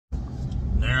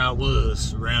I was,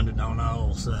 surrounded on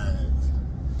all sides.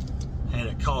 Had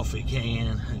a coffee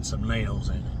can and some nails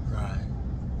in it, right?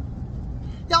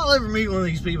 Y'all ever meet one of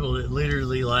these people that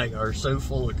literally, like, are so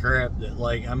full of crap that,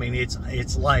 like, I mean,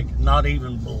 it's like not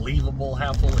even believable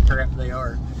how full of crap they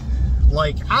are?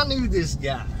 Like, I knew this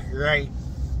guy, right?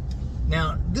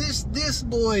 Now, this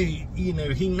boy, you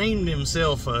know, he named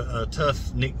himself a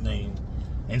tough nickname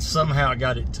and somehow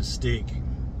got it to stick.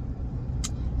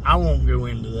 I won't go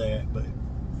into that, but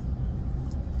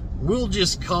we'll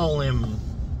just call him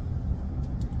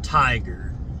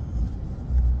Tiger.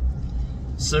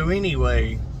 So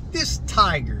anyway, this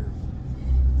Tiger,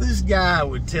 this guy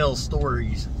would tell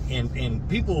stories and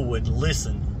people would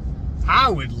listen.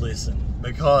 I would listen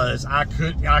because I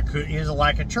could, it was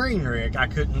like a train wreck. I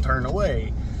couldn't turn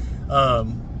away.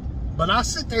 But I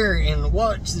sit there and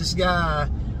watch this guy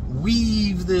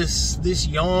weave this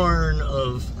yarn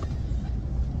of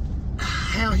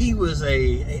how he was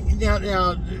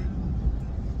now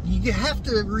you have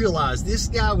to realize this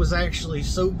guy was actually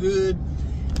so good,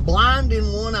 blind in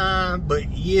one eye,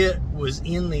 but yet was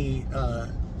in the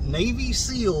Navy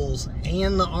SEALs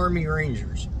and the Army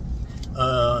Rangers,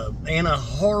 and a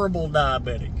horrible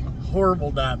diabetic,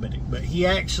 but he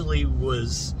actually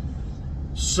was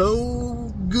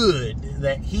so good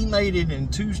that he made it in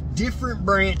 2 different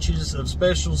branches of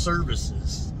special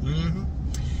services.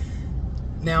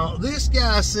 Now, this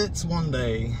guy sits one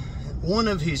day, one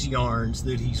of his yarns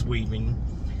that he's weaving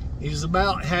is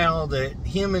about how that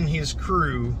him and his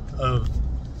crew of,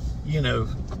 you know,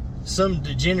 some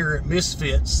degenerate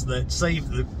misfits that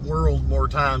saved the world more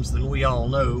times than we all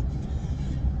know,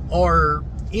 are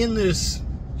in this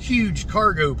huge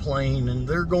cargo plane and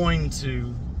they're going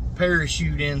to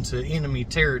parachute into enemy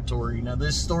territory. Now,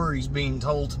 this story's being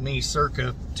told to me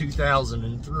circa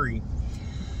 2003.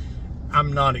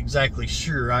 I'm not exactly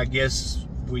sure. I guess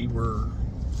we were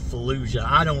Fallujah.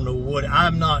 I don't know what,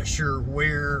 I'm not sure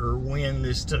where or when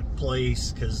this took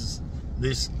place, because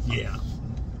this, yeah.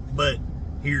 But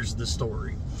here's the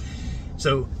story.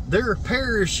 So they're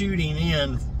parachuting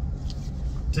in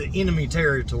to enemy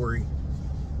territory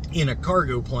in a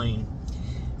cargo plane,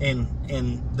 and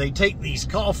they take these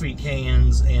coffee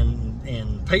cans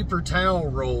and paper towel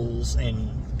rolls and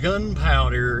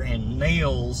gunpowder and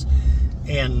nails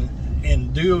and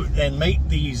make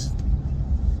these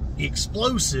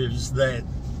explosives that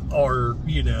are,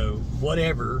 you know,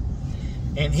 whatever.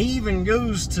 And he even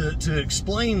goes to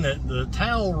explain that the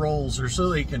towel rolls are so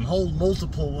they can hold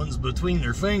multiple ones between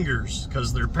their fingers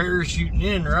because they're parachuting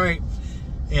in, right?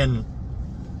 And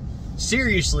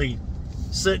seriously,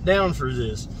 sit down for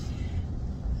this.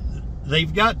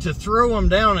 They've got to throw them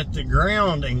down at the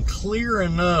ground and clear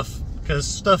enough, because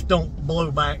stuff don't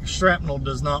blow back. Shrapnel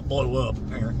does not blow up,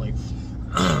 apparently.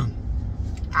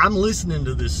 I'm listening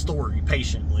to this story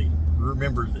patiently.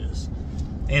 Remember this.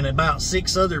 And about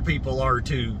 6 other people are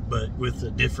too, but with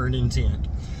a different intent.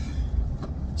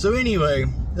 So anyway,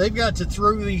 they've got to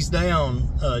throw these down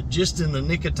just in the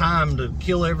nick of time to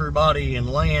kill everybody and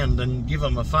land and give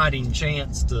them a fighting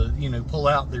chance to, you know, pull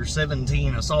out their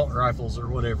 17 assault rifles or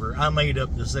whatever. I made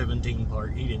up the 17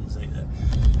 part. He didn't say that.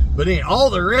 But anyway, all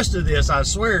the rest of this, I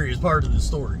swear, is part of the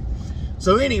story.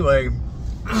 So anyway,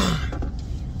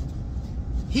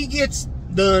 he gets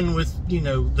done with, you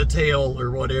know, the tail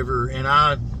or whatever, and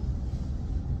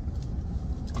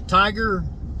Tiger,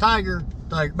 back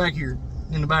here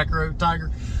in the back row, Tiger.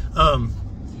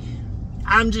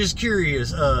 I'm just curious.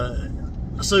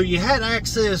 So you had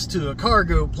access to a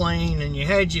cargo plane and you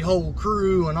had your whole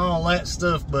crew and all that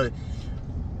stuff, but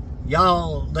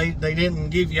y'all, they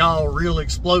didn't give y'all real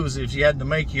explosives. You had to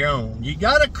make your own. You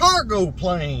got a cargo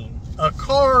plane,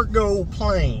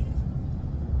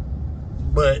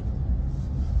 but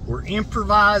we're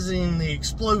improvising the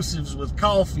explosives with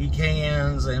coffee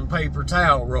cans and paper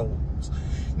towel rolls.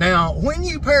 Now, when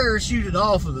you parachuted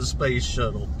off of the space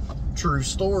shuttle, true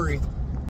story,